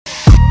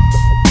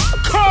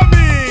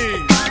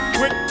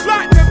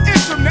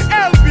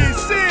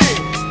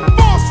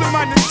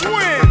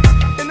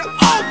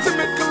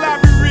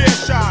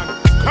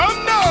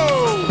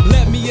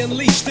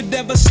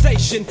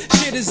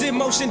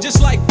motion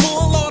just like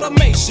full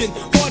automation.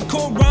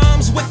 Hardcore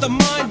rhymes with the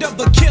mind of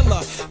a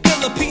killer.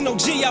 Filipino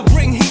G, I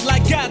bring heat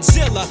like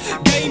Godzilla.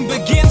 Game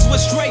begins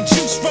with straight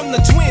juice from the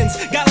Twinz.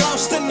 Got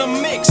lost in the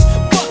mix,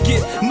 fuck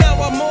it, now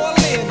I'm all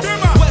in.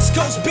 West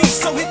Coast beat,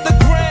 so hit the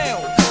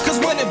ground, cause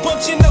when it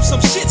bumps you know some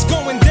shit's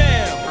going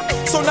down.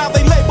 So now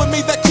they label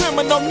me that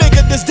criminal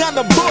nigga that's down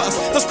the bus.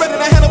 The spread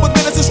of the handle with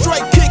minutes and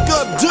straight kick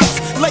up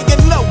dust.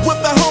 Laying low with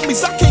the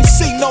homies, I can't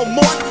see no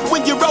more.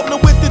 When you're rolling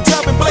with the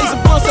dub and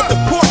blazing blunts at the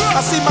port, I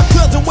see my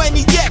cousin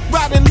Waniac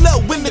riding low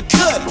in the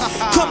cut.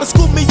 Come and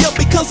scoop me up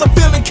because I'm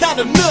feeling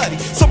kinda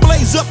nutty. So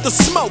blaze up the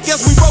smoke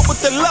as we roll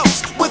with the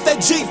lows. With that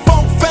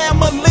G-Funk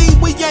family,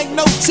 we ain't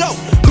no joke.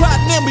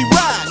 Riding and we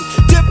riding,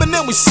 dipping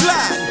and we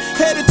sliding.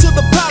 Headed to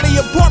the Poly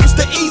Apartments,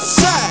 the east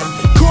side.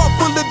 Car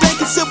full of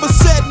dank and silver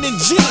satin and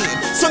gin.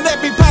 So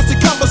let me pass the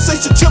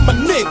conversation to my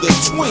nigga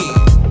Twinz.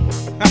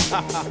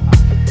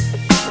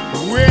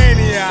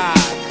 Waniac,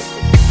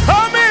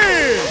 come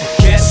in!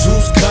 Guess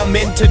who's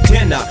coming to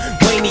dinner?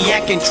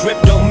 Waniac and Trip,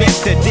 don't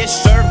miss the dish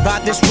served by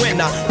this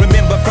winner.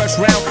 Remember first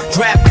round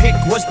draft pick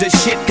was the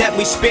shit that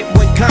we spit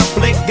when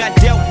conflict got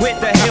dealt with.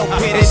 The hell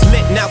pit is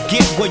lit, now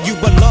get where you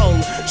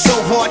belong. So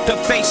hard to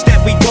face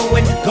that we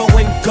going.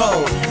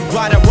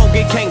 Ride a rogue,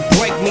 it can't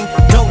break me.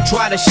 Don't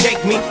try to shake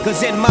me,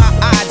 cause in my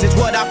eyes it's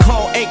what I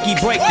call achy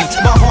breaky.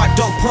 My heart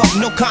don't pump,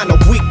 no kind of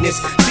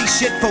weakness. See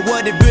shit for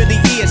what it really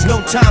is.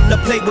 No time to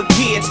play with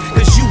kids,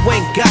 cause you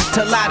ain't got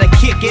to lie to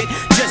kick it.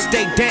 Just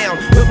stay down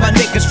with my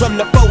niggas from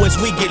the foe as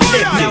we get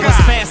lit. Now as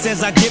fast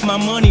as I get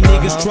my money,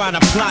 niggas try to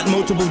plot.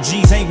 Multiple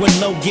G's hang with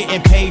low,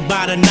 getting paid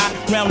by the knot.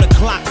 Round the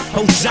clock,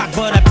 oh jock,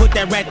 but I put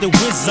that rat the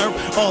wizard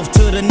off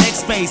to the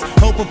next phase.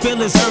 Hope a feel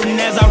is hurting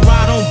as I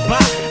ride on by.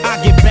 I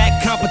get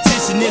back,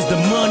 competition is the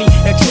money.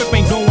 And Trip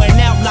ain't going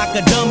out like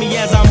a dummy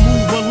as I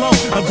move along.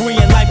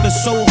 Agreeing life is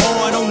so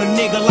hard on a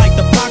nigga like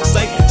the Fox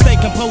say. Stay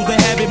composed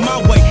and have it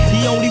my way.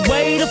 The only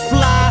way to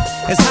fly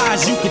as high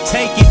as you can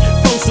take it.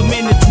 Foesum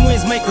and the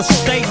Twinz make a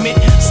statement.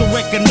 So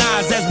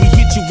recognize as we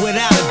hit you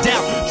without a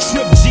doubt.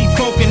 Trip G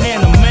funkin'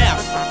 and the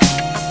mouth.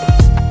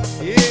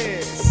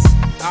 Yes,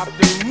 off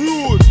the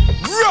road,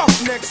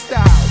 roughneck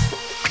style.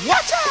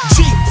 Watch out!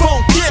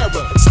 G-Funk era,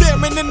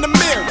 staring in the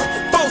mirror.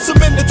 Foesum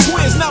and the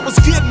Twinz, now it's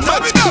getting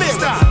much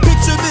clearer.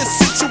 Picture this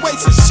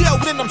situation,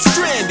 shelled and I'm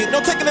stranded.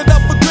 No taking it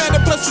up for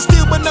granted, plus you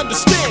still wouldn't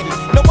understand it.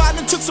 No, I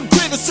done took some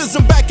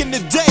criticism back in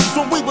the days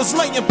when we was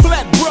laying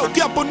flat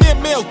broke up on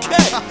MLK.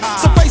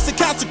 So face the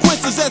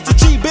consequences as the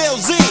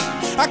G-Bells in.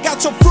 I got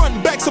your front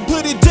and back, so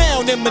put it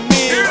down in my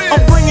near.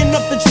 I'm bringing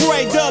up the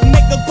trade up,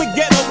 make a quick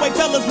getaway.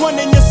 Fellas,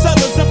 run in your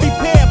cellars and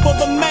prepare for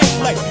the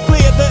melee.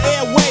 Clear the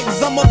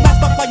airwaves, I'm a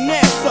blast off like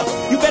NASA.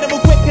 You better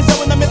move quick, cause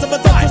you're in the midst of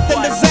a tempest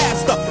and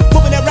disaster.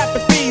 Moving at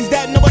rapid speeds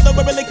that no other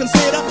will really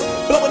consider.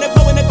 Blowing it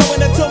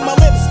until my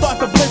lips start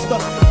to blister.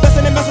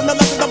 Messing and messing the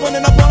lessons I'm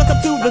winning, I'm running up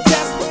to the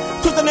test.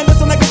 Twisting and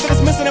listen, I get that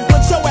it's missing and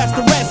put your ass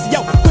to rest.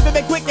 Yo,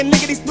 quick and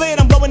lickety split,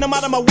 I'm blowing them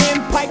out of my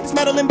windpipes.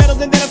 Metal and battles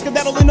and then I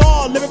skedaddle in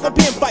all lyrical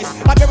pin fights.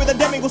 I bury the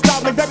demi, will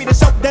stop me, bury the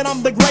show that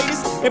I'm the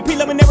greatest. In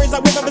preliminaries,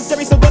 I whip up a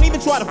series, so don't even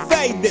try to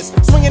fade this.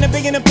 Swinging and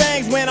bigging and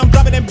fangs when I'm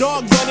dropping them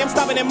dogs on you. I'm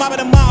stopping and mobbing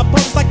them mob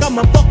opponents like I'm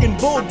a fucking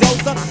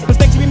bulldozer.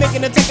 Mistakes you be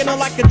making and taking them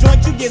like a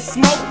joint, you get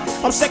smoked.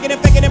 I'm shaking and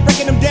faking and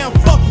breaking them down,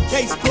 fuck you,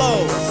 case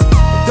closed.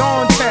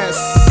 Don't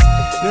test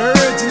the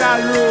original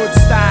road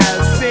style.